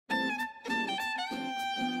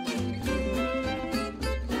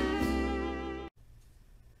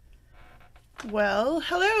Well,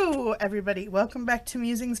 hello everybody. Welcome back to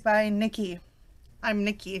Musings by Nikki. I'm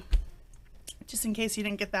Nikki, just in case you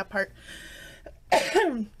didn't get that part.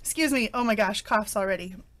 Excuse me. Oh my gosh, coughs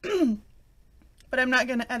already. But I'm not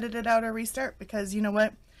going to edit it out or restart because you know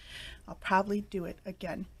what? I'll probably do it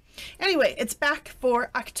again. Anyway, it's back for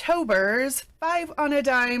October's 5 on a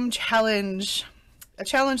Dime challenge. A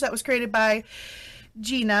challenge that was created by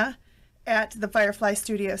Gina at the Firefly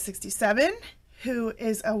Studio 67, who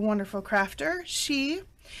is a wonderful crafter. She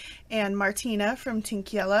and Martyna from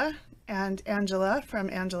Tynkiella and Angela from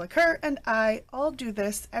Angela Kerr and I all do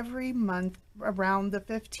this every month around the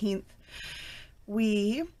 15th.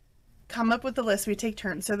 We come up with the list. We take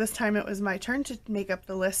turns. So this time it was my turn to make up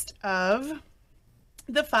the list of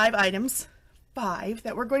the 5 items, 5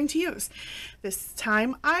 that we're going to use. This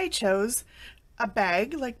time I chose a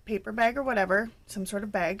bag, like paper bag or whatever, some sort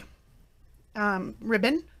of bag,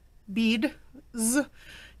 ribbon, beads.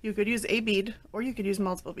 You could use a bead or you could use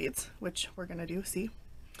multiple beads, which we're going to do, see.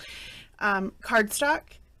 Cardstock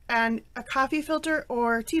and a coffee filter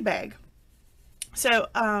or tea bag. So,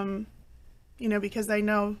 you know, because I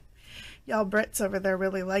know y'all Brits over there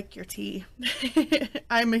really like your tea.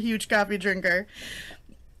 I'm a huge coffee drinker.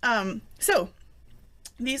 So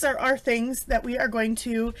these are our things that we are going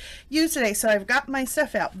to use today. So I've got my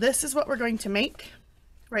stuff out. This is what we're going to make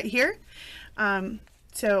right here.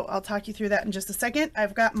 So I'll talk you through that in just a second.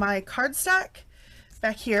 I've got my cardstock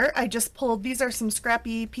back here. I just pulled, these are some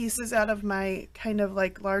scrappy pieces out of my kind of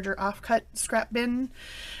like larger offcut scrap bin.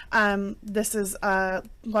 This is a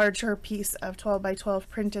larger piece of 12 by 12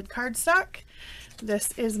 printed cardstock. This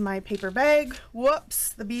is my paper bag. Whoops,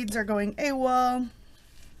 the beads are going AWOL.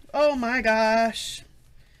 Oh my gosh.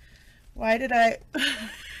 Why did I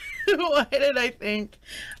why did I think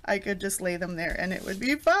I could just lay them there and it would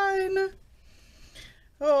be fine?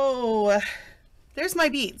 Oh, there's my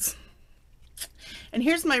beads. And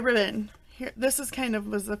here's my ribbon. Here, this is kind of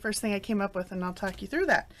was the first thing I came up with, and I'll talk you through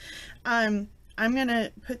that. I'm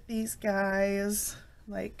gonna put these guys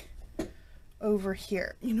like over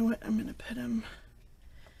here. You know what? I'm gonna put them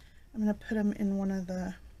in one of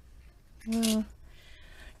the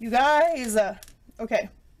you guys, okay,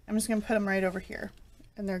 I'm just gonna put them right over here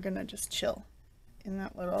and they're gonna just chill in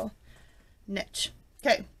that little niche.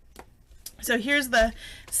 Okay, so here's the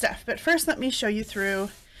stuff, but first let me show you through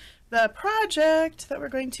the project that we're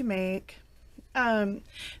going to make.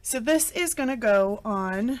 So this is gonna go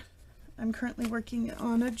on, I'm currently working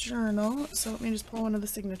on a journal, so let me just pull one of the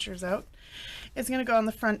signatures out. It's gonna go on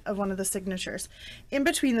the front of one of the signatures, in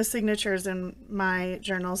between the signatures in my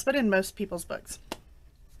journals, but in most people's books.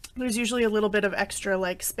 There's usually a little bit of extra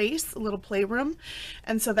like space, a little playroom,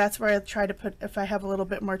 and so that's where I try to put, if I have a little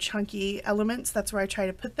bit more chunky elements, that's where I try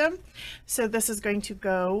to put them. So this is going to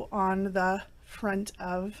go on the front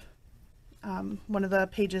of one of the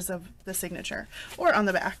pages of the signature, or on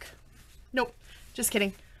the back. Nope, just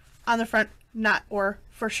kidding. On the front, not or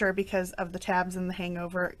for sure, because of the tabs and the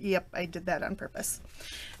hangover. Yep, I did that on purpose.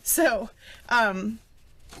 So,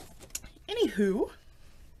 anywho,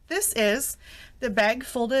 this is the bag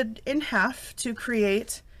folded in half to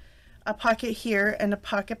create a pocket here and a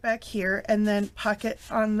pocket back here, and then pocket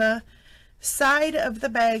on the side of the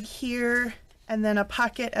bag here, and then a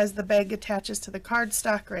pocket as the bag attaches to the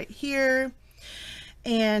cardstock right here.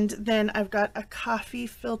 And then I've got a coffee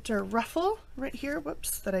filter ruffle right here,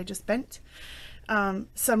 whoops, that I just bent.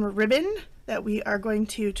 Some ribbon that we are going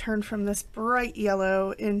to turn from this bright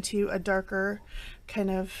yellow into a darker kind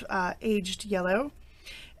of aged yellow.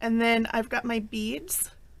 And then I've got my beads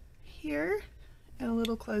here and a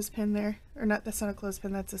little clothespin there, or not, that's not a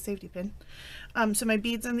clothespin, that's a safety pin. So my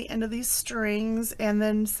beads on the end of these strings, and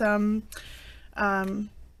then some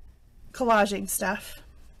collaging stuff.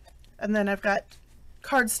 And then I've got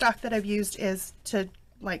cardstock that I've used is to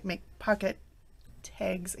like make pocket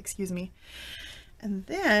tags, excuse me. And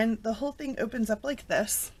then the whole thing opens up like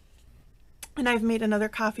this. And I've made another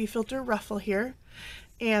coffee filter ruffle here.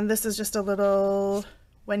 And this is just a little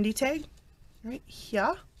Wendy tag right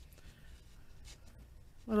here,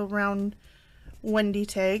 little round Wendy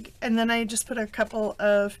tag, and then I just put a couple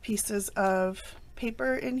of pieces of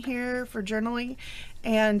paper in here for journaling,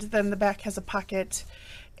 and then the back has a pocket,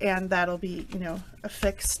 and that'll be, you know,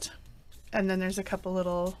 affixed, and then there's a couple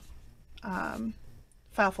little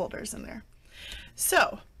file folders in there.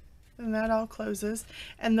 So then that all closes,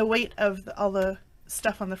 and the weight of all the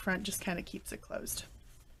stuff on the front just kind of keeps it closed.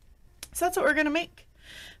 So that's what we're gonna make.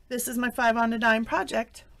 This is my 5 on a Dime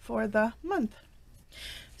project for the month.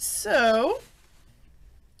 So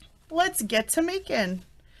let's get to making.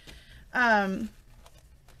 I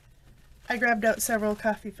I grabbed out several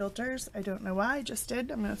coffee filters. I don't know why, I just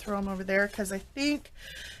did. I'm going to throw them over there because I think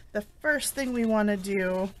the first thing we want to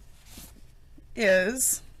do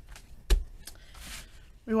is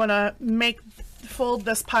we want to fold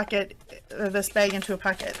this pocket, this bag into a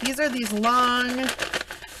pocket. These are these long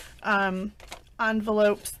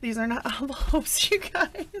envelopes. These are not envelopes, you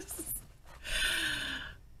guys.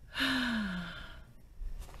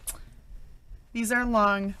 These are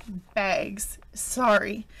long bags.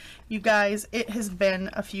 Sorry, you guys, it has been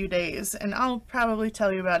a few days and I'll probably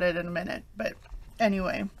tell you about it in a minute. But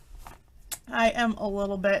anyway, I am a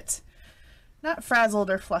little bit, not frazzled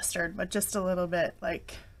or flustered, but just a little bit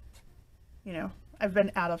like, you know, I've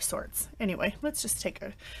been out of sorts. Anyway, let's just take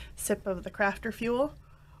a sip of the crafter fuel.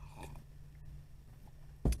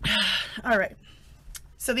 All right.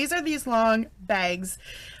 So these are these long bags.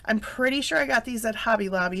 I'm pretty sure I got these at Hobby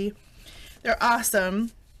Lobby. They're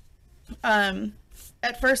awesome.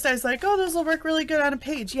 At first I was like, oh, those will work really good on a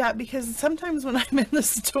page. Yeah, because sometimes when I'm in the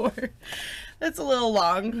store, that's a little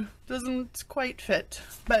long. Doesn't quite fit.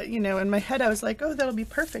 But, you know, in my head I was like, oh, that'll be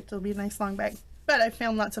perfect. It'll be a nice long bag. But I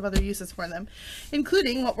found lots of other uses for them,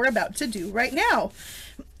 including what we're about to do right now.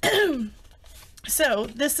 So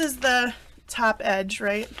this is the top edge,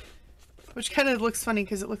 right? Which kind of looks funny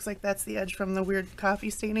because it looks like that's the edge from the weird coffee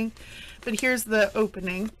staining. But here's the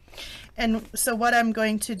opening. And so what I'm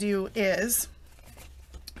going to do is,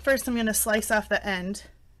 first I'm going to slice off the end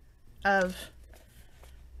of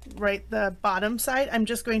the bottom side. I'm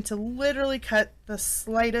just going to literally cut the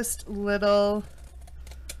slightest little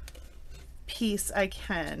piece I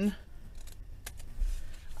can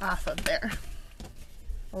off of there,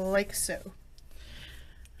 like so.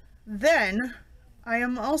 Then I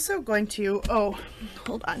am also going to, oh,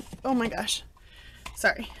 hold on. Oh my gosh.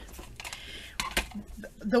 Sorry.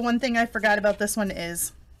 The one thing I forgot about this one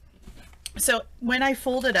is, so when I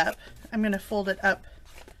fold it up, I'm going to fold it up.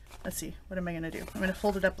 Let's see, what am I going to do? I'm going to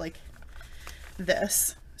fold it up like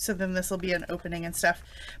this. So then this will be an opening and stuff.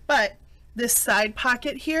 But this side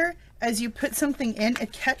pocket here, as you put something in,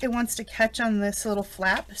 it wants to catch on this little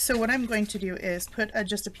flap. So what I'm going to do is put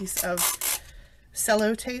just a piece of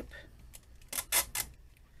cello tape,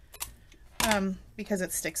 because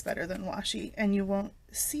it sticks better than washi, and you won't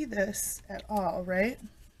see this at all, right?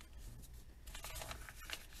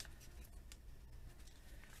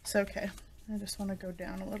 So, okay, I just want to go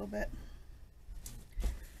down a little bit.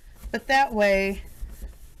 But that way,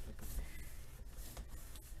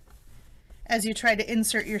 as you try to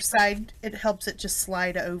insert your side, it helps it just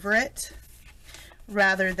slide over it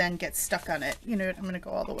rather than get stuck on it. You know what, I'm going to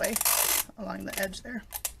go all the way along the edge there.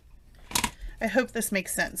 I hope this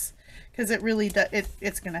makes sense, because it really does,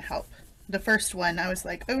 it's going to help. The first one, I was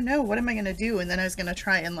like, oh no, what am I going to do? And then I was going to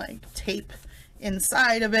try and like tape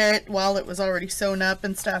inside of it while it was already sewn up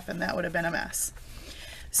and stuff, and that would have been a mess.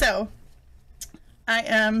 So I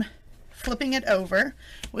am flipping it over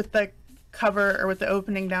with the cover, or with the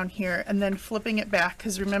opening down here, and then flipping it back,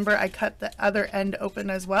 because remember I cut the other end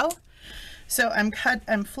open as well. So I'm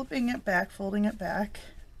flipping it back, folding it back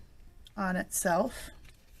on itself.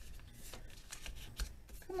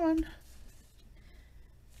 Come on.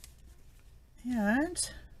 And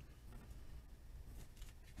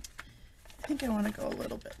I think I want to go a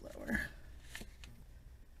little bit lower.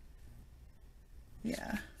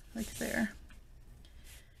 Yeah, like there.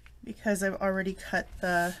 Because I've already cut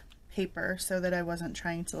the paper so that I wasn't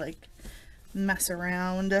trying to like mess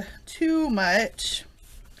around too much.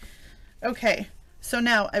 Okay, so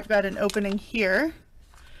now I've got an opening here,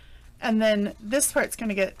 and then this part's going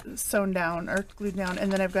to get sewn down or glued down,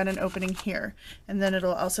 and then I've got an opening here, and then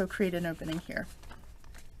it'll also create an opening here.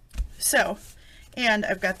 So, and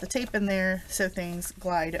I've got the tape in there so things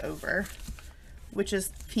glide over, which is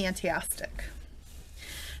fantastic.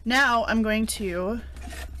 Now I'm going to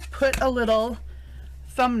put a little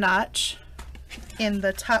thumb notch in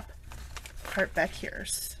the top part back here.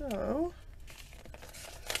 So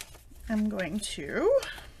I'm going to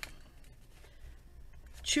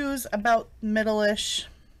choose about middle-ish,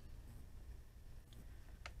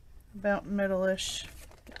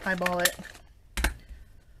 eyeball it.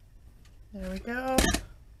 There we go.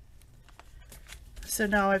 So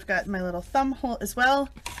now I've got my little thumb hole as well.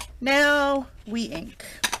 Now we ink.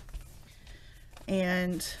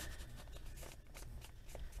 And,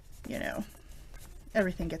 you know,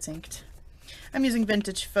 everything gets inked. I'm using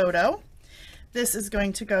Vintage Photo. This is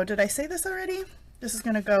going to go, did I say this already? This is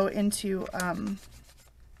going to go into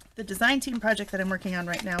the design team project that I'm working on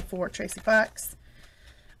right now for Tracy Fox.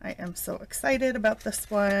 I am so excited about this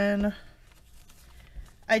one.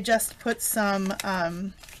 I just put some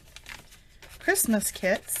Christmas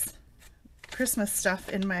kits, Christmas stuff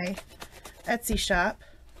in my Etsy shop.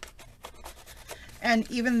 And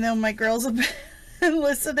even though my girls have been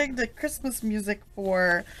listening to Christmas music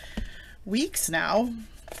for weeks now,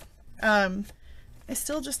 I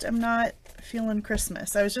still just am not feeling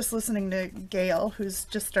Christmas. I was just listening to Gail, who's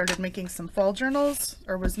just started making some fall journals,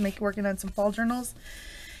 or was working on some fall journals.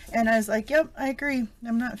 And I was like, yep, I agree.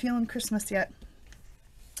 I'm not feeling Christmas yet.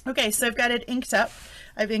 Okay, so I've got it inked up.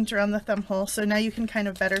 I've inked around the thumb hole, so now you can kind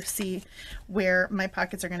of better see where my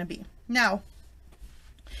pockets are going to be. Now,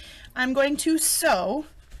 I'm going to sew,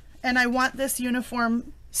 and I want this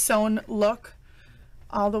uniform sewn look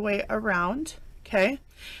all the way around, okay?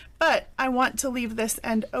 But I want to leave this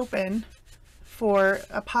end open for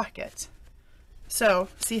a pocket. So,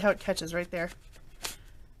 see how it catches right there?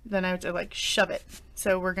 Then I have to like shove it.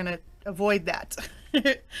 So we're gonna avoid that.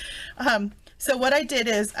 So what I did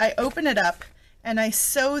is I open it up and I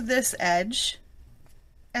sew this edge,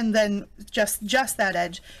 and then just that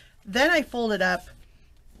edge. Then I fold it up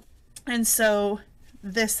and sew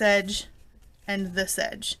this edge and this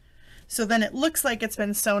edge. So then it looks like it's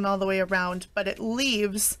been sewn all the way around, but it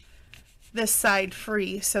leaves this side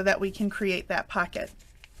free so that we can create that pocket.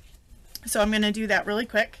 So I'm going to do that really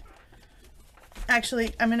quick.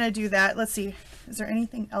 Actually, I'm going to do that. Let's see. Is there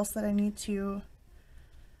anything else that I need to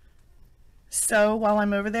sew while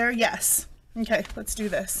I'm over there? Yes. Okay, let's do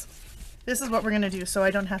this. This is what we're going to do so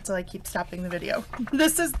I don't have to like keep stopping the video.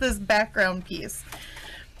 This is this background piece.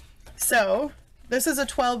 So this is a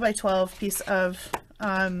 12 by 12 piece of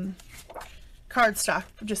cardstock,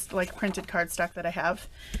 just like printed cardstock that I have,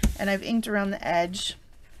 and I've inked around the edge.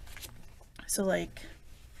 So like,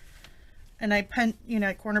 and I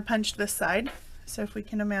corner punched this side. So if we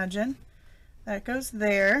can imagine, that goes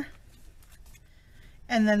there.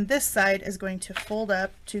 And then this side is going to fold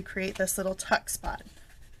up to create this little tuck spot.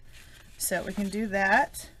 So we can do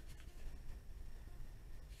that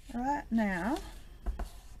right now.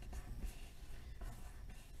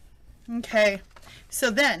 Okay,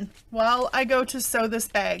 so then while I go to sew this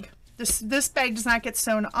bag, this bag does not get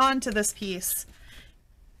sewn onto this piece,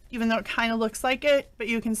 even though it kind of looks like it, but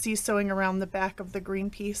you can see sewing around the back of the green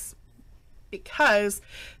piece because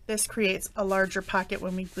this creates a larger pocket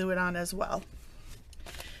when we glue it on as well.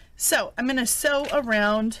 So I'm going to sew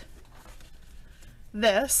around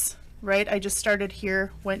this, right? I just started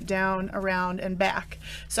here, went down, around, and back.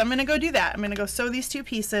 So I'm going to go do that. I'm going to go sew these two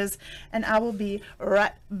pieces, and I will be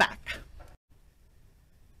right back.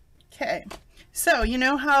 Okay, so you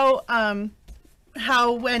know how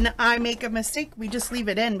when I make a mistake, we just leave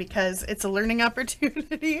it in because it's a learning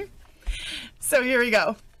opportunity. So here we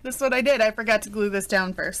go. This is what I did. I forgot to glue this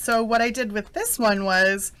down first. So what I did with this one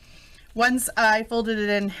was, once I folded it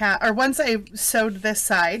in half, or once I sewed this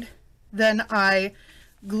side, then I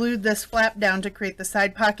glued this flap down to create the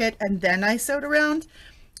side pocket, and then I sewed around,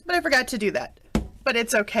 but I forgot to do that. But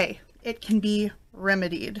it's okay. It can be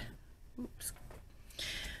remedied. Oops.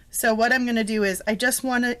 So what I'm going to do is I just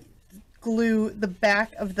want to glue the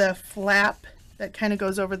back of the flap that kind of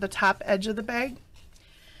goes over the top edge of the bag.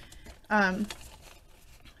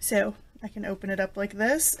 So I can open it up like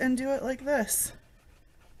this and do it like this,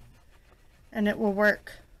 and it will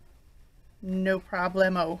work. No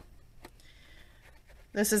problemo.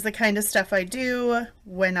 This is the kind of stuff I do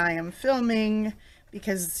when I am filming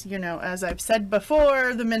because, you know, as I've said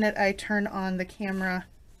before, the minute I turn on the camera,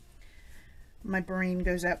 my brain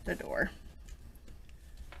goes out the door.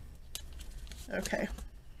 Okay,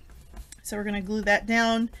 so we're going to glue that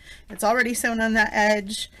down. It's already sewn on that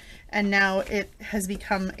edge, and now it has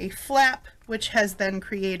become a flap, which has then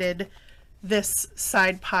created this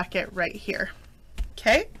side pocket right here.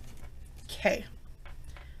 Okay, okay.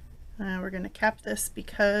 We're going to cap this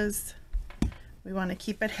because we want to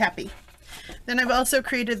keep it happy. Then I've also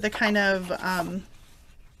created the kind of,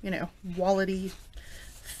 you know, wallety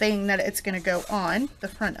thing that it's going to go on the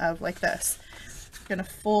front of, like this. I'm going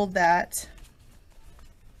to fold that,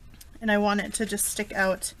 and I want it to just stick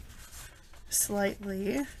out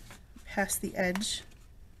slightly past the edge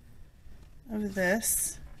of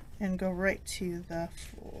this and go right to the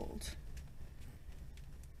fold.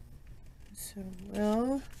 So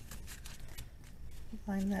we'll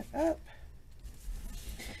line that up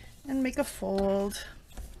and make a fold.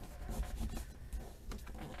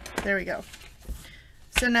 There we go.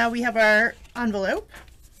 So now we have our envelope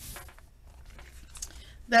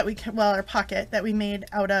that we can, well, our pocket that we made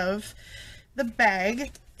out of the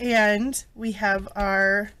bag, and we have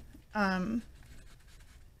our I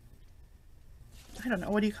don't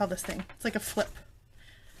know, what do you call this thing? It's like a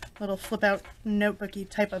little flip out notebooky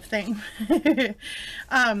type of thing.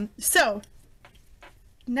 So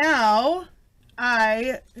now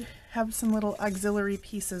I have some little auxiliary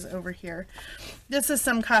pieces over here. This is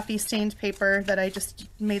some coffee stained paper that I just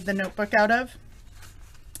made the notebook out of.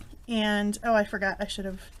 And, oh, I forgot I should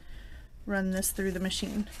have run this through the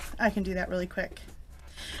machine. I can do that really quick.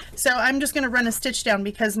 So I'm just going to run a stitch down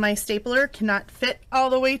because my stapler cannot fit all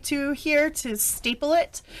the way to here to staple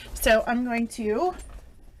it. So I'm going to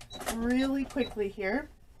really quickly here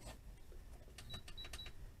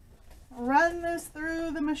run this through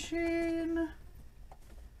the machine.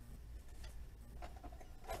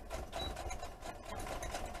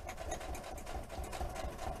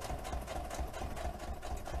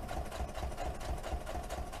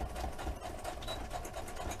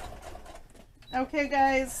 Okay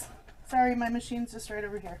guys, sorry, my machine's just right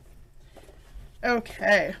over here.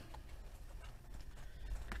 Okay.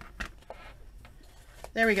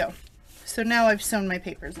 There we go. So now I've sewn my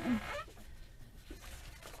papers in.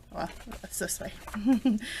 Well, that's this way.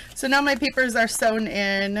 So now my papers are sewn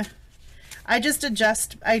in. I just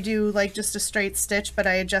adjust, I do like just a straight stitch, but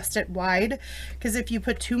I adjust it wide because if you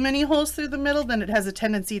put too many holes through the middle, then it has a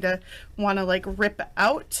tendency to want to like rip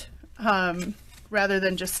out. Rather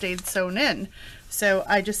than just stayed sewn in. So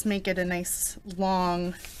I just make it a nice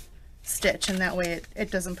long stitch, and that way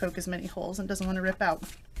it doesn't poke as many holes and doesn't want to rip out.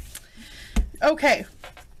 Okay,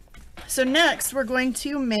 so next we're going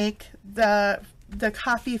to make the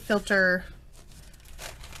coffee filter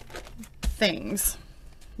things,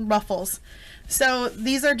 ruffles. So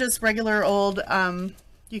these are just regular old,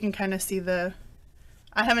 you can kind of see the,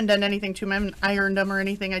 I haven't done anything to them, I haven't ironed them or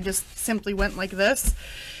anything, I just simply went like this.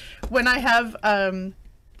 When I have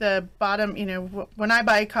the bottom, you know, when I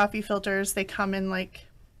buy coffee filters, they come in like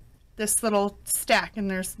this little stack, and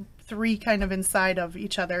there's 3 kind of inside of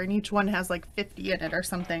each other, and each one has like 50 in it or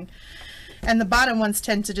something. And the bottom ones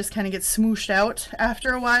tend to just kind of get smooshed out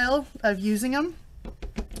after a while of using them.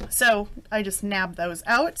 So I just nab those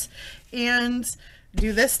out and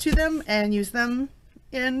do this to them and use them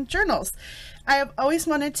in journals. I have always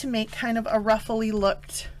wanted to make kind of a ruffly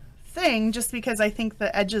looked thing just because I think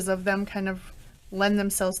the edges of them kind of lend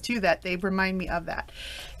themselves to that. They remind me of that.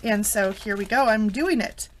 And so here we go. I'm doing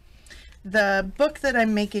it. The book that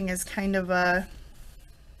I'm making is kind of a,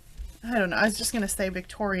 I don't know, I was just going to say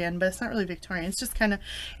Victorian, but it's not really Victorian. It's just kind of,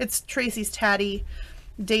 it's Tracy's Tatty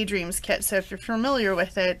Daydreams kit. So if you're familiar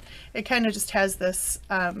with it, it kind of just has this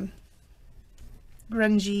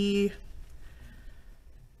grungy,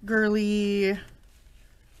 girly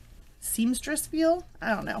seamstress feel.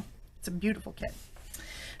 I don't know. It's a beautiful kit.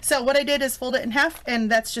 So what I did is fold it in half, and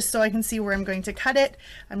that's just so I can see where I'm going to cut it.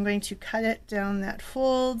 I'm going to cut it down that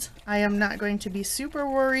fold. I am not going to be super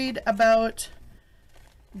worried about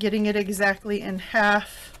getting it exactly in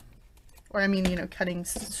half, or I mean, you know, cutting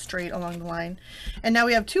straight along the line. And now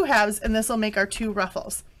we have 2 halves, and this will make our 2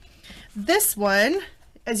 ruffles. This one,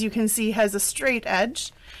 as you can see, has a straight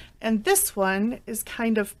edge, and this one is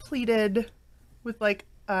kind of pleated with like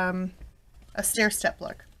a stair-step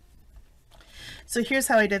look. So here's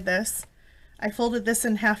how I did this. I folded this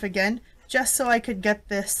in half again, just so I could get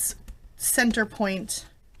this center point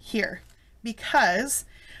here, because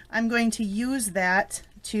I'm going to use that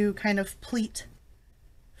to kind of pleat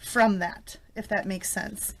from that, if that makes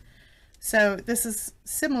sense. So this is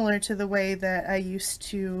similar to the way that I used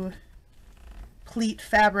to pleat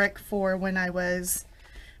fabric for when I was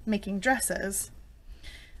making dresses.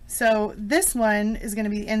 So this one is going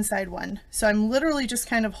to be the inside one. So I'm literally just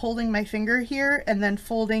kind of holding my finger here and then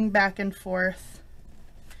folding back and forth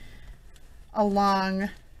along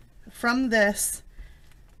from this,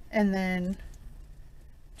 and then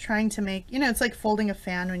trying to make, you know, it's like folding a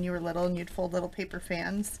fan when you were little and you'd fold little paper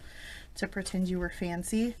fans to pretend you were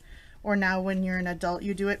fancy. Or now when you're an adult,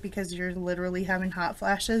 you do it because you're literally having hot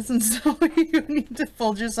flashes, and so you need to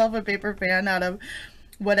fold yourself a paper fan out of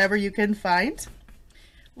whatever you can find.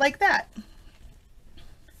 Like that.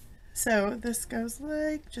 So this goes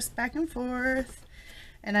like just back and forth,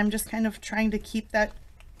 and I'm just kind of trying to keep that,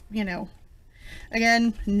 you know,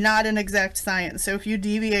 again, not an exact science. So if you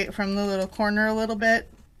deviate from the little corner a little bit,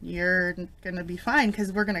 you're gonna be fine,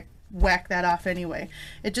 because we're gonna whack that off anyway.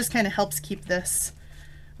 It just kind of helps keep this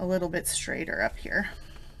a little bit straighter up here.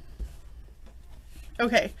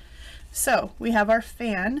 Okay, so we have our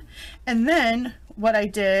fan, and then what I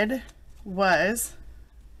did was,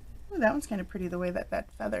 ooh, that one's kind of pretty the way that that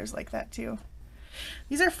feather's like that too.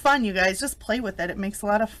 These are fun, you guys. Just play with it. It makes a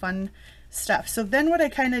lot of fun stuff. So then what I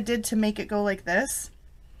kind of did to make it go like this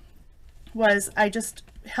was I just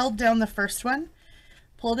held down the first one,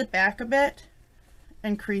 pulled it back a bit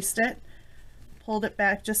and creased it, pulled it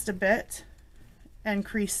back just a bit and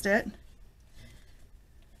creased it,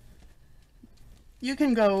 You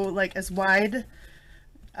can go like as wide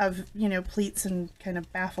of, you know, pleats and kind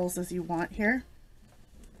of baffles as you want here.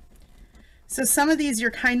 So some of these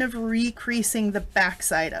you're kind of recreasing the back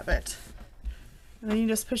side of it. And then you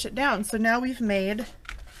just push it down. So now we've made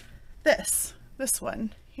this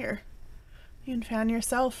one here. You can fan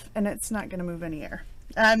yourself and it's not going to move any air.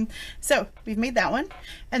 So we've made that one,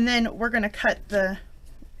 and then we're going to cut the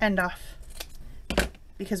end off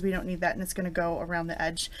because we don't need that, and it's going to go around the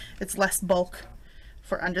edge. It's less bulk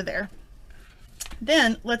for under there.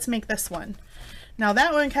 Then let's make this one. Now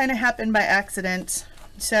that one kind of happened by accident,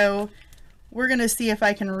 so we're going to see if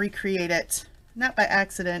I can recreate it. Not by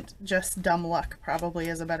accident, just dumb luck probably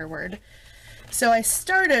is a better word. So I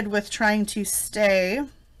started with trying to stay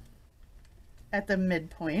at the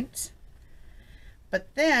midpoint,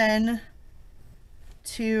 but then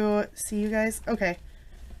to see you guys, okay,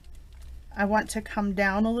 I want to come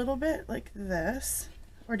down a little bit like this,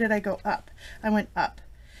 or did I go up? I went up.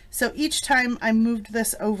 So each time I moved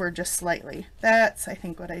this over just slightly. That's, I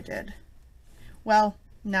think, what I did. Well,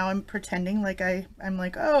 now I'm pretending like I'm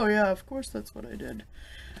like, oh yeah, of course that's what I did.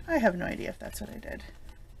 I have no idea if that's what I did.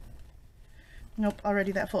 Nope,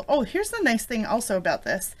 already that full. Oh, here's the nice thing also about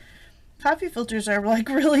this. Coffee filters are like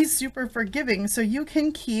really super forgiving, so you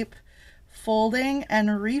can keep folding and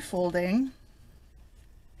refolding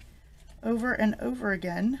over and over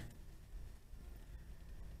again.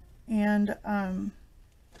 And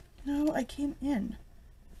no, I came in.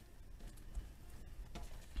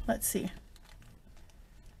 Let's see.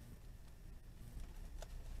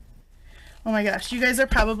 Oh my gosh, you guys are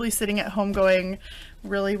probably sitting at home going,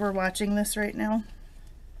 really, we're watching this right now?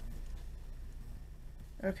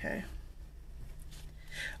 Okay.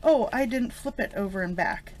 Oh, I didn't flip it over and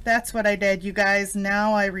back. That's what I did, you guys.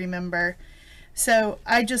 Now I remember. So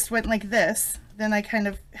I just went like this. Then I kind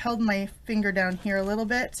of held my finger down here a little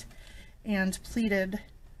bit and pleated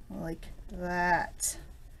like that.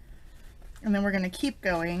 And then we're going to keep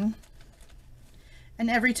going. And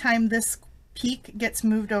every time this peak gets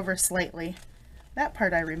moved over slightly. That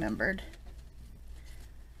part I remembered.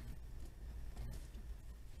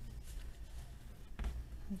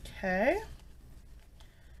 Okay.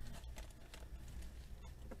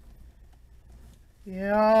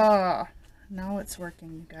 Yeah, now it's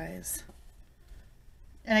working, you guys.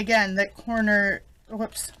 And again, that corner,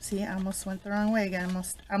 whoops, see, I almost went the wrong way again.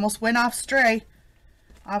 Almost went off stray,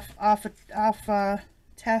 off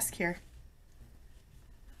task here.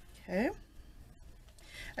 Okay.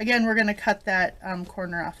 Again, we're going to cut that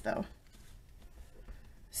corner off though.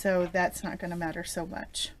 So that's not going to matter so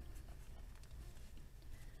much.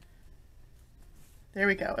 There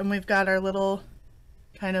we go. And we've got our little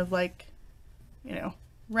kind of like, you know,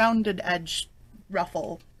 rounded edge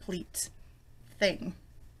ruffle pleat thing.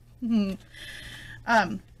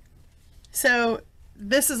 So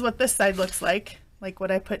this is what this side looks like what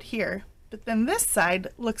I put here. But then this side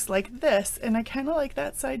looks like this, and I kind of like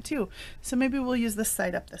that side too. So maybe we'll use this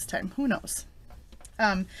side up this time. Who knows?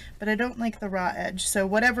 But I don't like the raw edge. So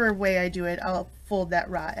whatever way I do it, I'll fold that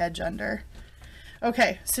raw edge under.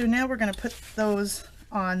 Okay, so now we're going to put those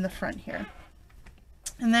on the front here.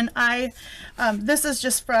 And then this is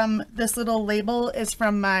just from, this little label is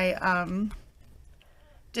from my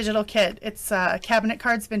digital kit. It's cabinet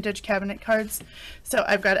cards, vintage cabinet cards. So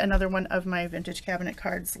I've got another one of my vintage cabinet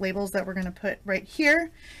cards labels that we're going to put right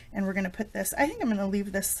here. And we're going to put this, I think I'm going to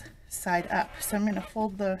leave this side up. So I'm going to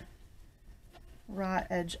fold the raw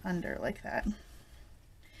edge under like that.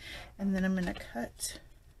 And then I'm going to cut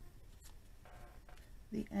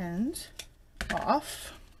the end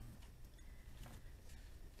off.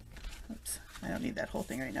 Oops, I don't need that whole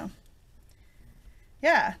thing right now.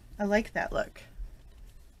 Yeah, I like that look.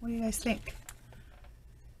 What do you guys think?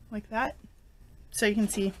 Like that? So you can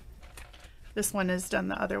see this one is done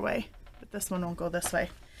the other way, but this one won't go this way.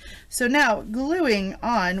 So now gluing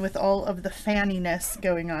on with all of the fanniness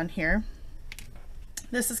going on here.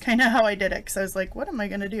 This is kind of how I did it, because I was like, what am I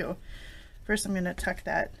going to do? First I'm going to tuck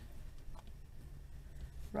that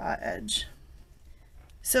raw edge.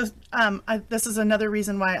 So this is another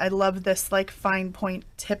reason why I love this like fine point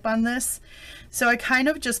tip on this. So I kind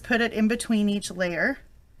of just put it in between each layer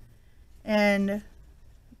and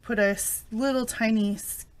put a little tiny,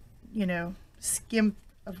 you know, skint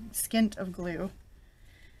of glue,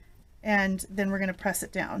 and then we're going to press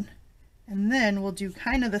it down, and then we'll do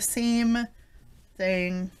kind of the same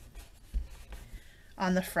thing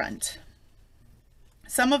on the front.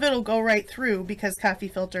 Some of it will go right through because coffee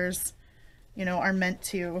filters, you know, are meant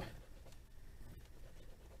to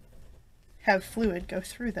have fluid go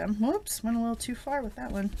through them. Whoops, went a little too far with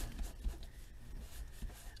that one.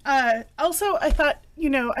 Also, I thought, you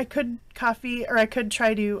know, I could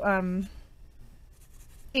try to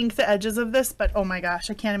ink the edges of this, but oh my gosh,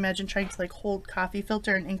 I can't imagine trying to like hold coffee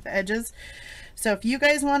filter and ink the edges. So if you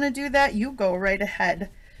guys want to do that, you go right ahead.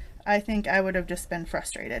 I think I would have just been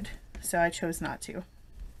frustrated, so I chose not to.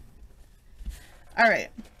 All right,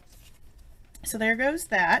 so there goes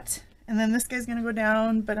that. And then this guy's gonna go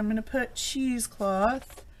down, but I'm gonna put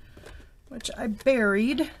cheesecloth, which I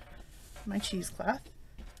buried my cheesecloth.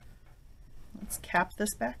 Let's cap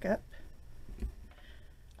this back up.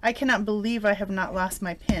 I cannot believe I have not lost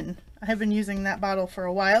my pin. I have been using that bottle for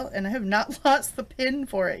a while and I have not lost the pin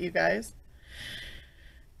for it, you guys.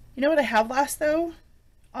 You know what I have lost though?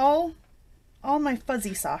 All my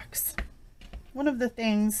fuzzy socks. One of the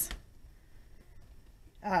things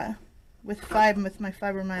with my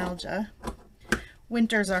fibromyalgia,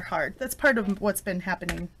 winters are hard. That's part of what's been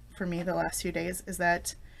happening for me the last few days, is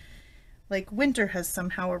that like winter has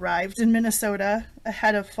somehow arrived in Minnesota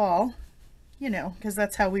ahead of fall, you know, because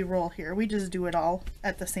that's how we roll here. We just do it all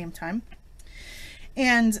at the same time.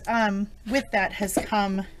 And with that has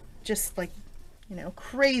come just like, you know,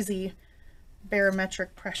 crazy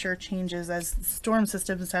barometric pressure changes as storm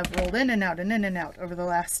systems have rolled in and out and in and out over the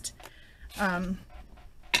last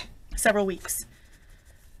several weeks.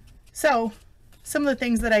 So some of the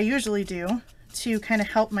things that I usually do to kind of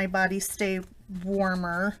help my body stay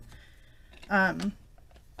warmer,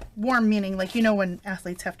 warm meaning like, you know, when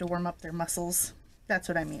athletes have to warm up their muscles, that's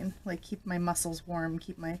what I mean, like keep my muscles warm,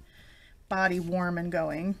 keep my body warm and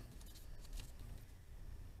going.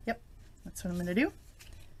 Yep, that's what I'm going to do.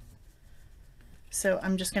 So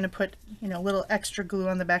I'm just going to put, you know, a little extra glue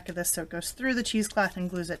on the back of this so it goes through the cheesecloth and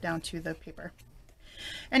glues it down to the paper.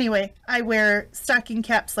 Anyway, I wear stocking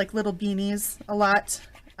caps, like little beanies, a lot,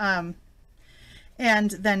 and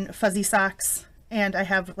then fuzzy socks, and I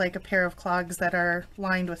have like a pair of clogs that are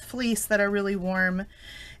lined with fleece that are really warm,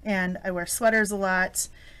 and I wear sweaters a lot.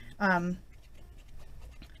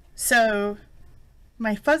 So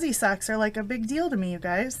my fuzzy socks are like a big deal to me, you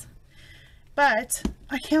guys, but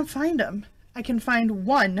I can't find them. I can find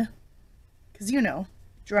one, because you know,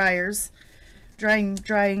 drying,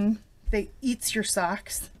 they eats your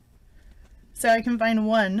socks. So I can find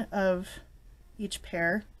one of each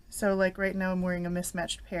pair. So like right now I'm wearing a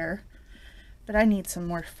mismatched pair, but I need some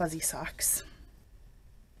more fuzzy socks.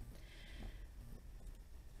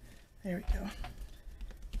 There we go.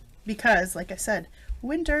 Because like I said,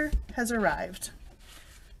 winter has arrived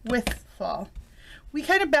with fall. We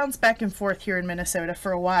kind of bounce back and forth here in Minnesota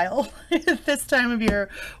for a while. This time of year,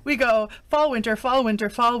 we go fall, winter, fall, winter,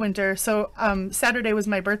 fall, winter. So Saturday was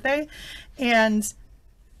my birthday, and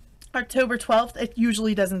October 12th, it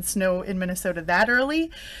usually doesn't snow in Minnesota that early,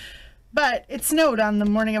 but it snowed on the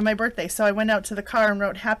morning of my birthday. So I went out to the car and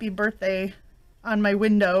wrote happy birthday on my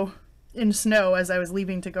window in snow as I was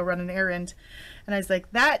leaving to go run an errand. And I was like,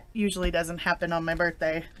 that usually doesn't happen on my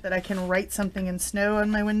birthday, that I can write something in snow on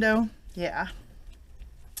my window. Yeah.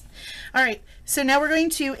 All right, so now we're going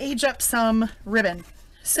to age up some ribbon.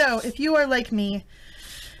 So if you are like me,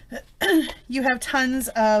 you have tons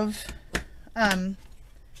of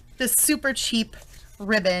this super cheap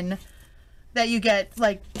ribbon that you get,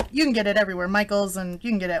 like, you can get it everywhere, Michael's, and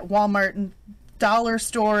you can get it at Walmart and dollar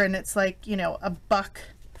store, and it's like, you know, $1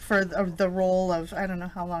 for the roll of, I don't know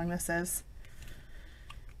how long this is,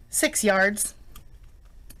 6 yards.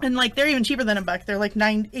 And like, they're even cheaper than $1. They're like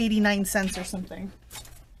 89 cents or something.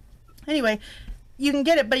 Anyway, you can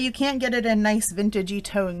get it, but you can't get it in nice vintagey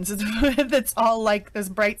tones. It's all like this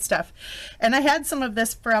bright stuff. And I had some of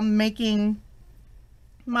this from making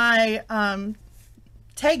my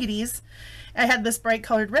taggities. I had this bright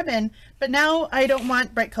colored ribbon, but now I don't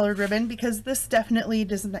want bright colored ribbon because this definitely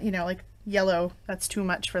doesn't, you know, like yellow, that's too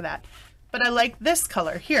much for that. But I like this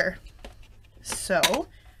color here. So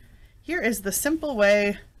here is the simple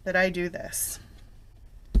way that I do this.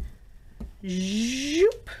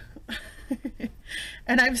 Zoop.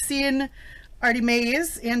 And I've seen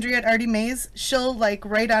Andrea at Artie Mays, she'll like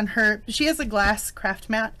write on her, she has a glass craft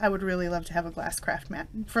mat. I would really love to have a glass craft mat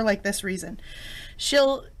for like this reason.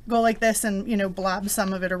 She'll go like this and, you know, blob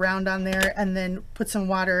some of it around on there and then put some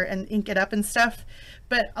water and ink it up and stuff.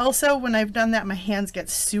 But also when I've done that, my hands get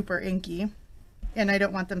super inky and I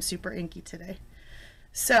don't want them super inky today.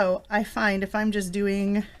 So I find if I'm just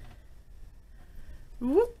doing,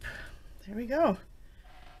 whoop, there we go.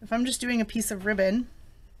 If I'm just doing a piece of ribbon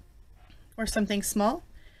or something small,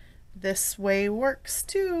 this way works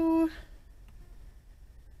too.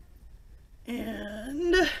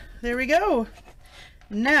 And there we go.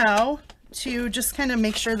 Now, to just kind of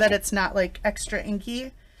make sure that it's not like extra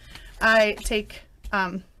inky, I take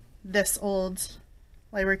this old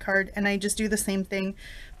library card, and I just do the same thing,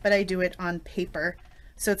 but I do it on paper.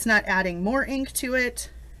 So it's not adding more ink to it.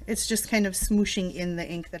 It's just kind of smooshing in the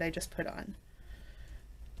ink that I just put on.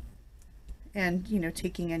 And, you know,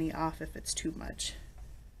 taking any off if it's too much.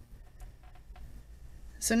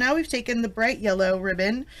 So now we've taken the bright yellow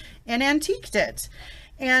ribbon and antiqued it.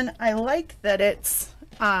 And I like that it's,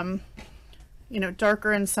 you know,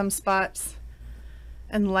 darker in some spots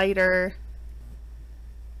and lighter.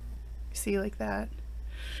 See, like that?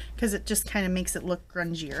 Because it just kind of makes it look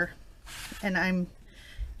grungier. And I'm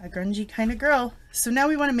a grungy kind of girl. So now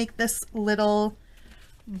we want to make this little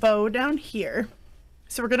bow down here.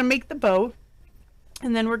 So we're going to make the bow,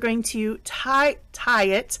 and then we're going to tie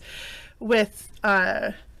it with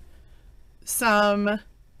some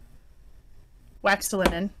waxed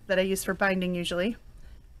linen that I use for binding usually.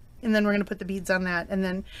 And then we're going to put the beads on that, and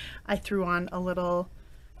then I threw on a little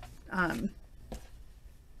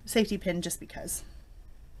safety pin just because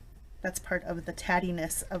that's part of the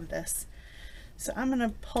tattiness of this. So I'm going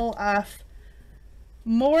to pull off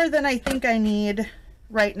more than I think I need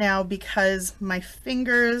right now because my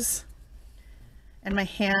fingers and my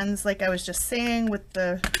hands, like I was just saying, with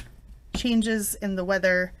the changes in the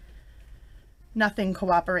weather, nothing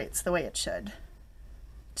cooperates the way it should.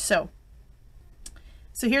 So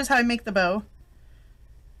here's how I make the bow.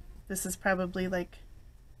 This is probably like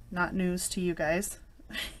not news to you guys.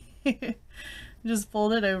 Just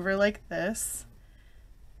fold it over like this.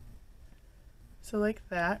 So like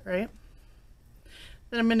that, right?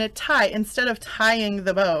 Then I'm going to tie, instead of tying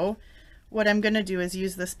the bow, what I'm going to do is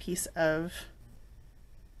use this piece of,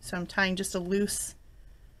 so I'm tying just a loose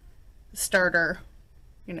starter,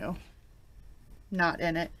 you know, knot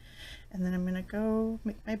in it. And then I'm going to go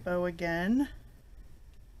make my bow again.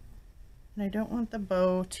 And I don't want the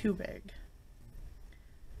bow too big.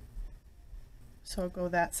 So I'll go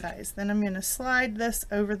that size. Then I'm going to slide this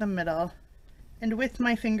over the middle, and with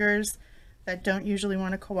my fingers that don't usually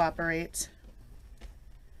want to cooperate,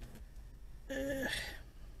 there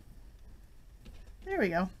we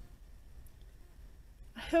go.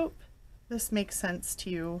 I hope this makes sense to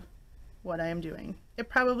you, what I am doing. It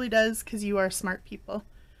probably does because you are smart people.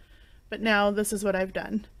 But now this is what I've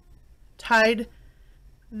done. Tied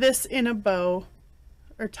this in a bow,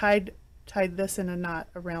 or tied this in a knot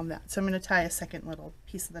around that. So I'm going to tie a second little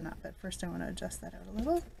piece of the knot, but first I want to adjust that out a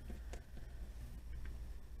little.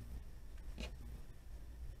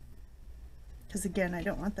 Because again, I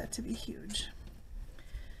don't want that to be huge.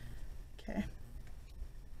 Okay.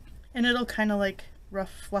 And it'll kind of like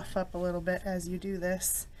fluff up a little bit as you do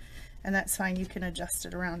this, and that's fine. You can adjust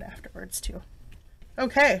it around afterwards too.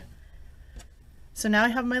 Okay. So now I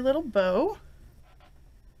have my little bow.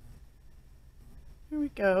 Here we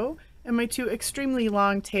go. And my two extremely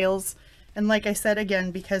long tails. And like I said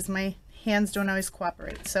again, because my hands don't always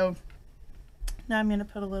cooperate. So now I'm going to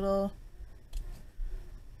put a little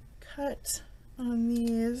cut on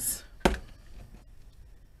these.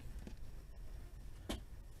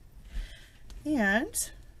 And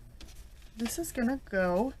this is going to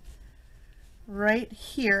go right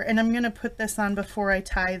here. And I'm going to put this on before I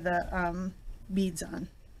tie the beads on.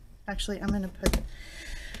 Actually, I'm going to put,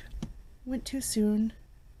 went too soon.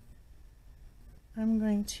 I'm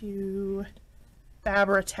going to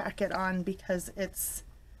Fabri-Tac it on because it's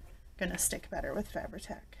going to stick better with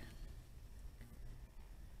Fabri-Tac.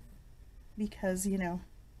 Because, you know,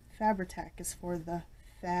 Fabri-Tac is for the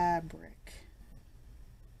fabric.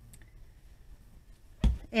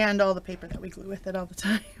 And all the paper that we glue with it all the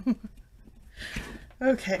time.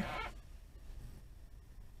 Okay.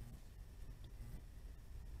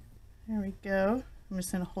 There we go. I'm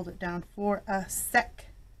just going to hold it down for a sec.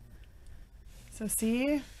 So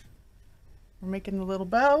see, we're making a little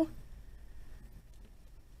bow,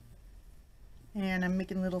 and I'm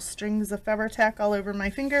making little strings of Fabri-Tac all over my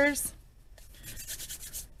fingers.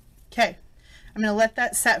 Okay, I'm going to let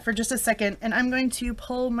that set for just a second, and I'm going to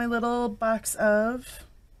pull my little box of,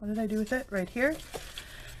 what did I do with it? Right here.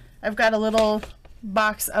 I've got a little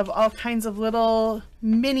box of all kinds of little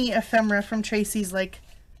mini ephemera from Tracy's, like,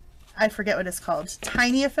 I forget what it's called.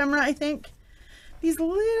 Tiny ephemera, I think. These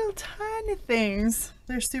little tiny things.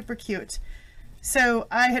 They're super cute. So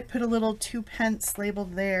I had put a little 2p label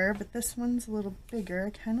there, but this one's a little bigger.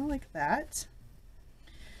 I kind of like that.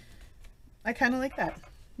 I kind of like that.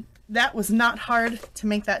 That was not hard to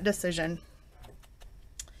make that decision.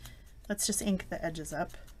 Let's just ink the edges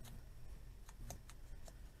up.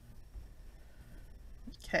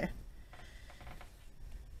 Okay.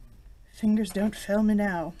 Fingers don't fail me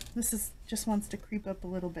now. This is just wants to creep up a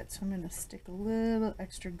little bit, so I'm going to stick a little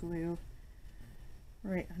extra glue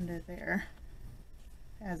right under there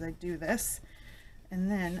as I do this. And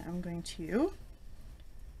then I'm going to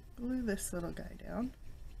glue this little guy down.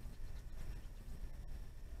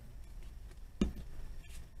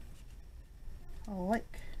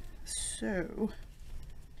 Like so.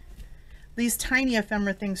 These tiny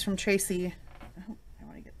ephemera things from Tracy, oh, I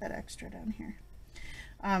want to get that extra down here,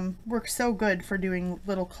 work so good for doing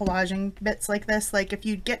little collaging bits like this. Like if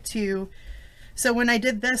you get to, so when I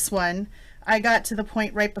did this one, I got to the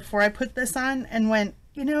point right before I put this on and went,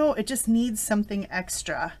 you know, it just needs something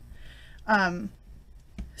extra.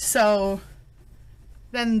 So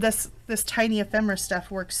then this tiny ephemera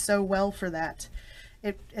stuff works so well for that.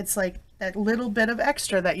 It's like that little bit of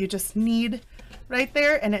extra that you just need right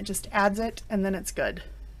there, and it just adds it, and then it's good.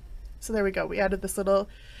 So there we go. We added this little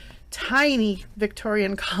tiny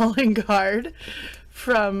Victorian calling card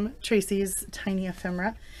from Tracy's tiny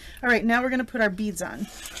ephemera. All right, now we're going to put our beads on.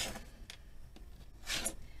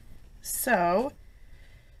 So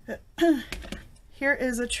here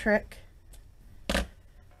is a trick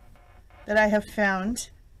that I have found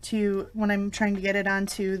to when I'm trying to get it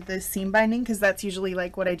onto the seam binding, because that's usually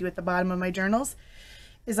like what I do at the bottom of my journals,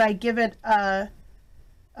 is I give it a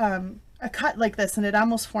cut like this, and it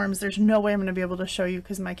almost forms. There's no way I'm going to be able to show you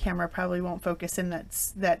because my camera probably won't focus in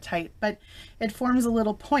that tight, but it forms a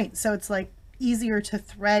little point, so it's like easier to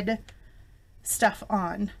thread stuff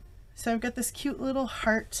on. So I've got this cute little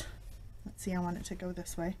heart. Let's see, I want it to go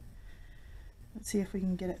this way. Let's see if we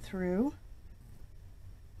can get it through.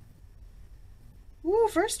 Ooh,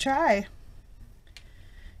 first try.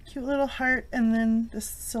 Cute little heart, and then this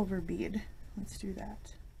silver bead. Let's do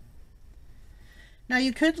that. Now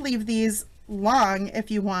you could leave these long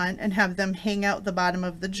if you want and have them hang out the bottom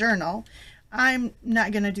of the journal. I'm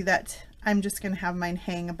not going to do that. I'm just going to have mine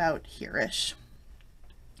hang about here-ish.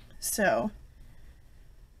 So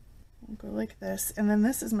we'll go like this, and then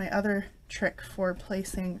this is my other trick for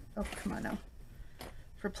placing, oh come on now,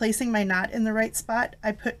 for placing my knot in the right spot.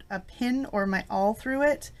 I put a pin or my awl through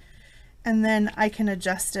it, and then I can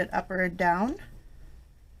adjust it up or down.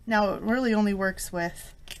 Now it really only works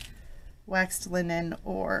with waxed linen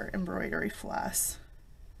or embroidery floss,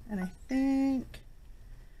 and I think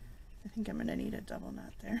I'm going to need a double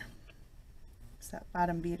knot there, because that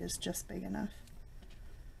bottom bead is just big enough.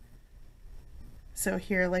 So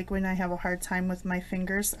here, like when I have a hard time with my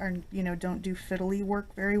fingers, or you know, don't do fiddly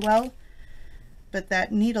work very well, but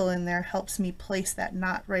that needle in there helps me place that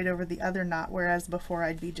knot right over the other knot, whereas before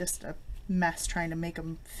I'd be just a mess trying to make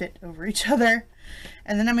them fit over each other.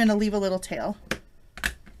 And then I'm going to leave a little tail.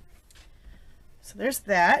 So there's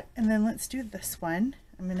that, and then let's do this one.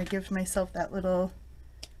 I'm going to give myself that little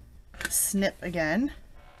snip again,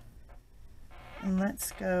 and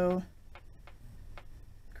let's go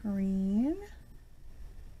green,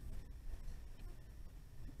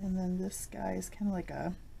 and then this guy is kind of like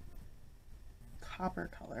a copper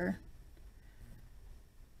color,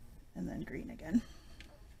 and then green again.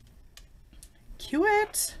 Cue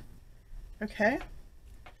it. Okay.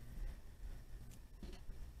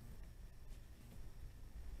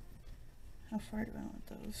 How far do I want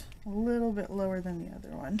those? A little bit lower than the other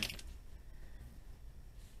one.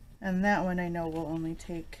 And that one I know will only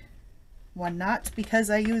take one knot because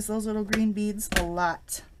I use those little green beads a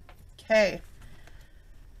lot. Okay.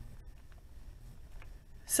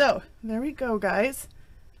 So there we go, guys.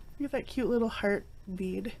 Look at that cute little heart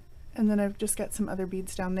bead. And then I've just got some other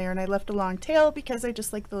beads down there, and I left a long tail because I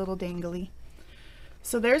just like the little dangly.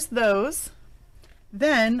 So there's those.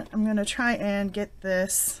 Then I'm going to try and get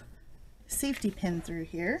this safety pin through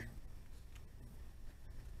here.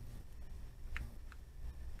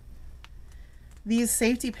 These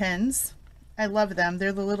safety pins, I love them.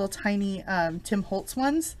 They're the little tiny Tim Holtz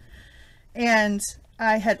ones, and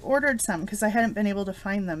I had ordered some because I hadn't been able to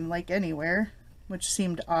find them like anywhere, which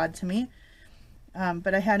seemed odd to me.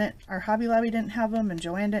 But I hadn't, our Hobby Lobby didn't have them, and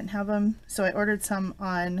Joanne didn't have them, so I ordered some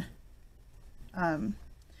on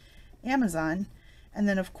Amazon. And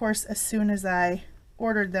then of course, as soon as I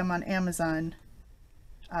ordered them on Amazon,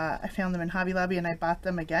 I found them in Hobby Lobby and I bought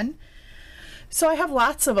them again. So I have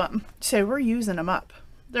lots of them, so we're using them up.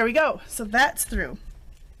 There we go. So that's through.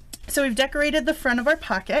 So we've decorated the front of our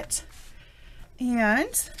pocket,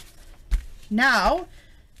 and now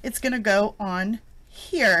it's going to go on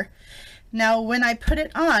here. Now when I put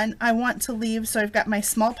it on, I want to leave, so I've got my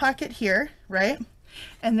small pocket here, right?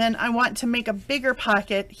 And then I want to make a bigger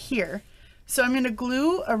pocket here. So I'm going to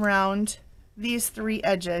glue around these three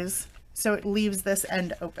edges so it leaves this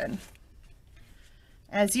end open.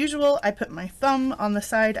 As usual, I put my thumb on the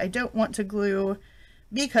side I don't want to glue,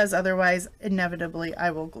 because otherwise inevitably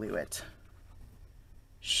I will glue it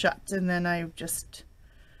shut, and then I just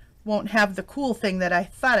won't have the cool thing that I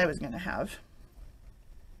thought I was going to have.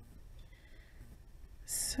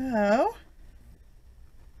 So there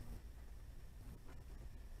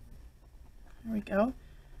we go.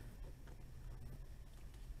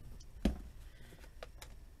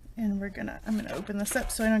 And I'm gonna open this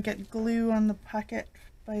up so I don't get glue on the pocket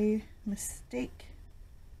by mistake.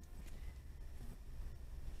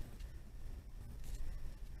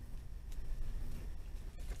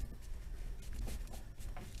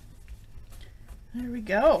 There we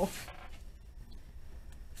go.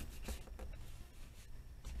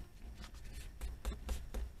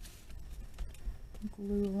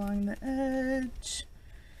 Glue along the edge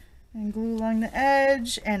and glue along the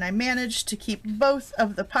edge, and I managed to keep both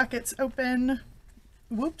of the pockets open.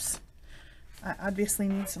 Whoops. I obviously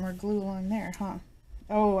need some more glue along there, huh?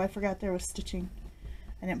 Oh, I forgot there was stitching.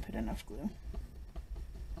 I didn't put enough glue.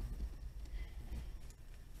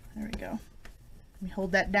 There we go. Let me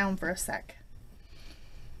hold that down for a sec.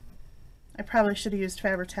 I probably should have used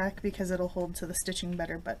Fabri-Tac because it'll hold to the stitching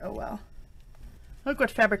better, but oh well. Look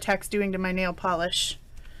what Fabri-Tac's doing to my nail polish.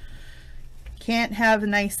 Can't have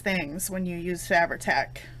nice things when you use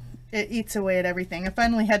Fabri-Tac. It eats away at everything. I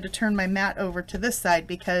finally had to turn my mat over to this side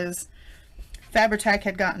because Fabri-Tac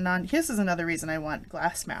had gotten on. This is another reason I want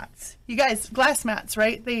glass mats. You guys, glass mats,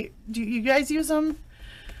 right? Do you guys use them?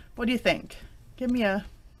 What do you think? Give me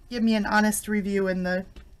an honest review in the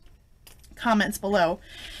comments below,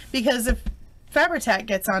 because if Fabri-Tac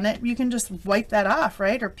gets on it, you can just wipe that off,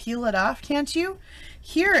 right? Or peel it off, can't you?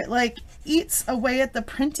 Here it like eats away at the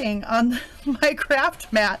printing on my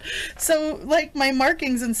craft mat. So like my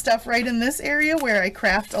markings and stuff right in this area where I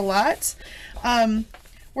craft a lot,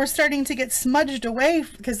 we're starting to get smudged away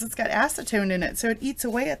because it's got acetone in it. So it eats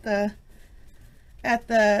away at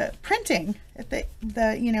the printing, at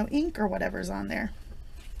the you know, ink or whatever's on there.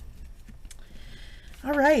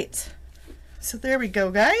 All right. So there we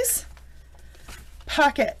go, guys.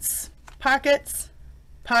 Pockets, pockets,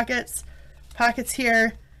 pockets, pockets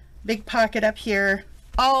here, big pocket up here,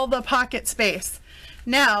 all the pocket space.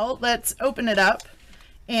 Now let's open it up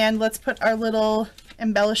and let's put our little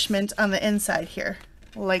embellishment on the inside here,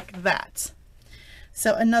 like that.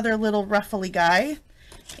 So another little ruffly guy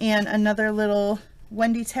and another little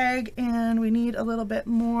Wendy tag, and we need a little bit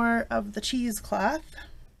more of the cheesecloth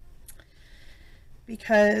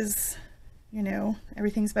because, you know,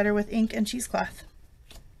 everything's better with ink and cheesecloth.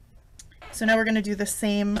 So now we're going to do the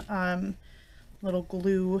same little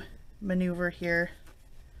glue maneuver here.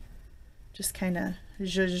 Just kind of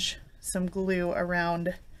zhuzh some glue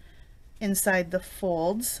around inside the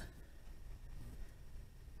folds.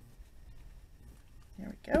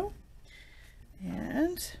 There we go.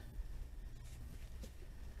 And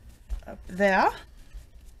up there.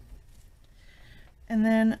 And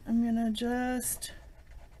then I'm going to just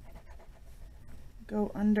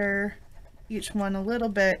go under each one a little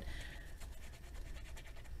bit.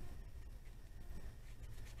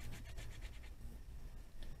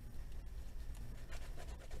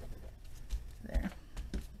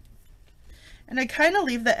 And I kind of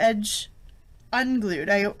leave the edge unglued.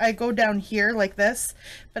 I go down here like this,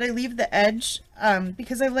 but I leave the edge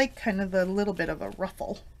because I like kind of the little bit of a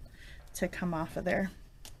ruffle to come off of there.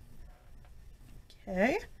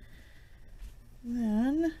 Okay.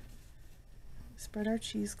 Then spread our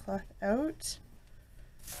cheesecloth out.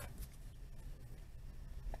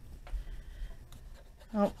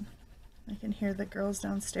 Oh, I can hear the girls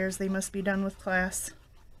downstairs. They must be done with class.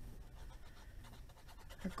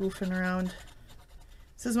 They're goofing around.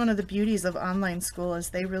 This is one of the beauties of online school,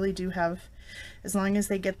 is they really do have, as long as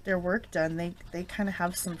they get their work done, they kind of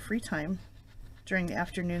have some free time during the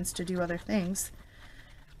afternoons to do other things,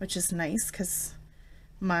 which is nice because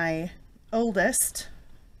my oldest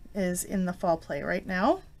is in the fall play right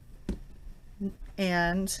now,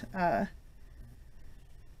 and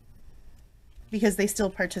because they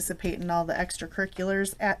still participate in all the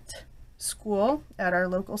extracurriculars at school, at our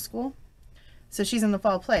local school. So she's in the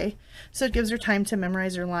fall play, so it gives her time to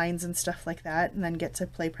memorize her lines and stuff like that, and then get to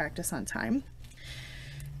play practice on time.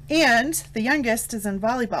 And the youngest is in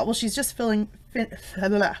volleyball. Well, she's just finishing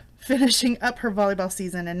up her volleyball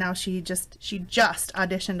season, and now she just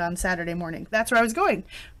auditioned on Saturday morning. That's where I was going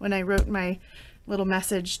when I wrote my little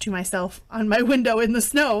message to myself on my window in the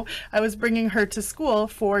snow. I was bringing her to school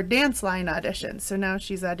for dance line audition. So now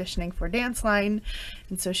she's auditioning for dance line,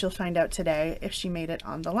 and so she'll find out today if she made it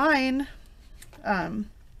on the line. So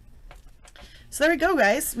there we go,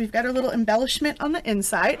 guys. We've got our little embellishment on the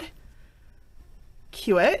inside.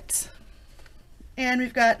 Cue it. And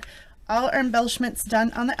we've got all our embellishments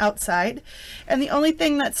done on the outside. And the only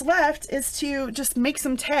thing that's left is to just make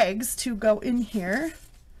some tags to go in here.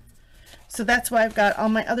 So that's why I've got all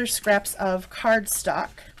my other scraps of cardstock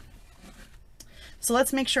So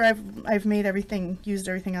let's make sure I've made everything, used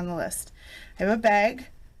everything on the list. I have a bag,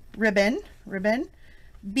 ribbon,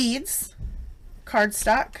 beads,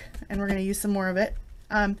 cardstock, and we're going to use some more of it,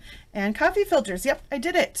 and coffee filters. Yep, I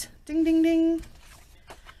did it. Ding, ding, ding.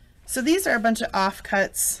 So these are a bunch of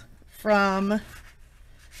offcuts from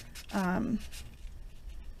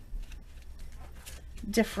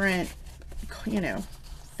different, you know,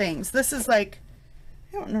 things. This is like,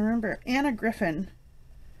 I don't remember, Anna Griffin.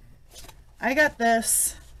 I got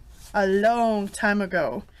this a long time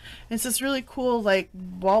ago. It's this really cool, like,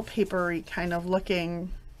 wallpapery kind of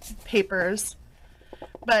looking papers,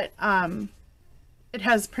 but it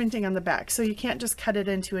has printing on the back, so you can't just cut it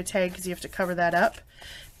into a tag because you have to cover that up.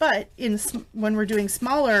 But when we're doing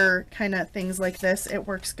smaller kind of things like this, it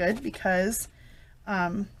works good because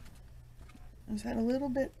is that a little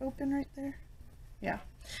bit open right there? Yeah,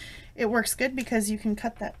 it works good because you can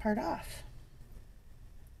cut that part off.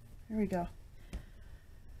 There we go.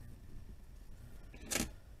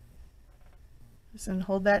 Just gonna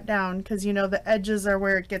hold that down because, you know, the edges are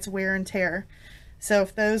where it gets wear and tear. So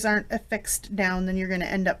if those aren't affixed down, then you're going to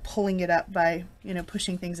end up pulling it up by, you know,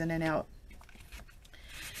 pushing things in and out.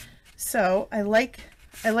 So I like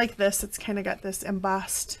this. It's kind of got this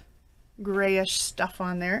embossed grayish stuff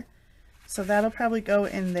on there. So that'll probably go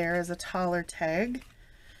in there as a taller tag.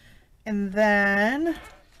 And then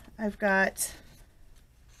I've got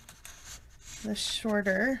the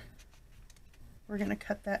shorter. We're going to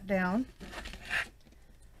cut that down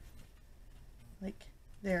like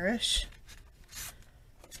there-ish.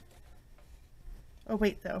 Oh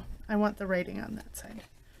wait, though, I want the writing on that side.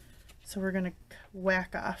 So we're going to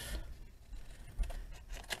whack off.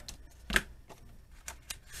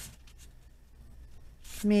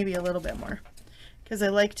 Maybe a little bit more, because I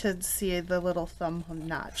like to see the little thumb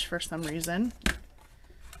notch for some reason.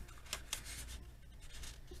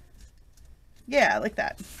 Yeah, like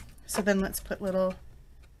that. So then let's put little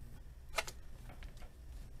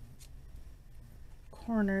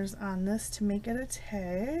corners on this to make it a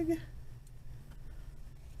tag.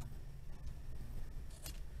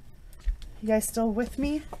 You guys still with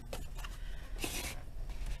me?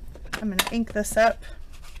 I'm going to ink this up.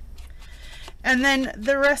 And then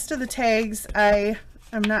the rest of the tags, I'm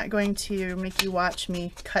not going to make you watch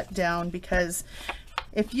me cut down, because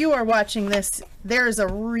if you are watching this, there's a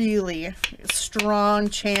really strong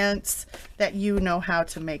chance that you know how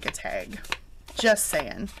to make a tag. Just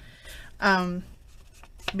saying.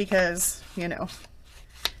 Because, you know,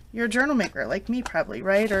 you're a journal maker like me probably,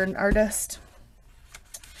 right? Or an artist.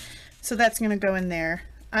 So that's going to go in there.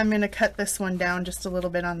 I'm going to cut this one down just a little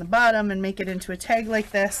bit on the bottom and make it into a tag like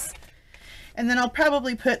this. And then I'll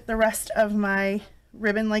probably put the rest of my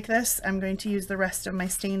ribbon like this. I'm going to use the rest of my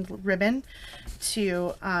stained ribbon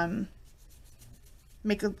to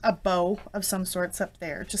make a bow of some sorts up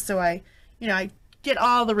there, just so I get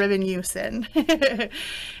all the ribbon use in.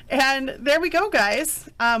 And there we go, guys.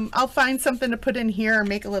 I'll find something to put in here or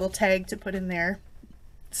make a little tag to put in there.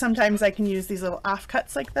 Sometimes I can use these little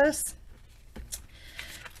offcuts like this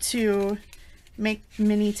to make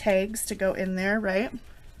mini tags to go in there, right?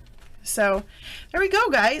 So there we go,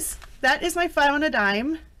 guys. That is my 5 on a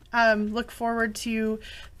dime. Look forward to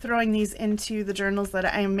throwing these into the journals that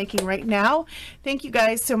I am making right now. Thank you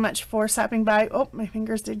guys so much for stopping by. Oh, my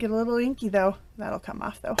fingers did get a little inky though. That'll come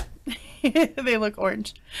off though. They look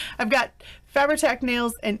orange. I've got Fabri-Tac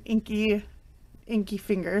nails and inky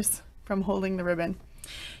fingers from holding the ribbon.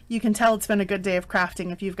 You can tell it's been a good day of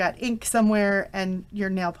crafting if you've got ink somewhere and your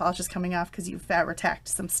nail polish is coming off because you've Fabri-Tac'd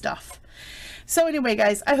some stuff. So anyway,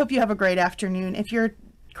 guys, I hope you have a great afternoon. If you're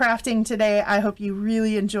crafting today, I hope you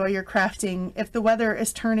really enjoy your crafting. If the weather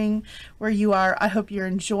is turning where you are, I hope you're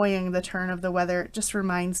enjoying the turn of the weather. It just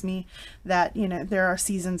reminds me that, you know, there are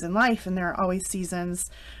seasons in life, and there are always seasons,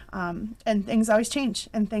 and things always change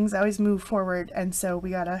and things always move forward, and so we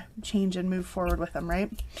gotta change and move forward with them,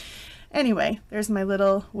 right? Anyway, there's my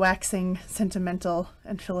little waxing sentimental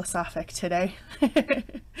and philosophic today.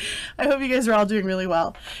 I hope you guys are all doing really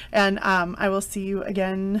well, and I will see you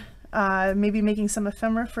again, maybe making some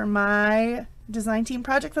ephemera for my design team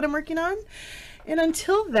project that I'm working on. And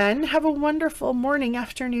until then, have a wonderful morning,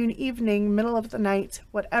 afternoon, evening, middle of the night,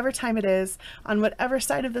 whatever time it is, on whatever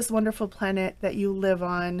side of this wonderful planet that you live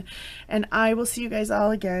on. And I will see you guys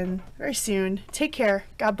all again very soon. Take care.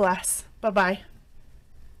 God bless. Bye-bye.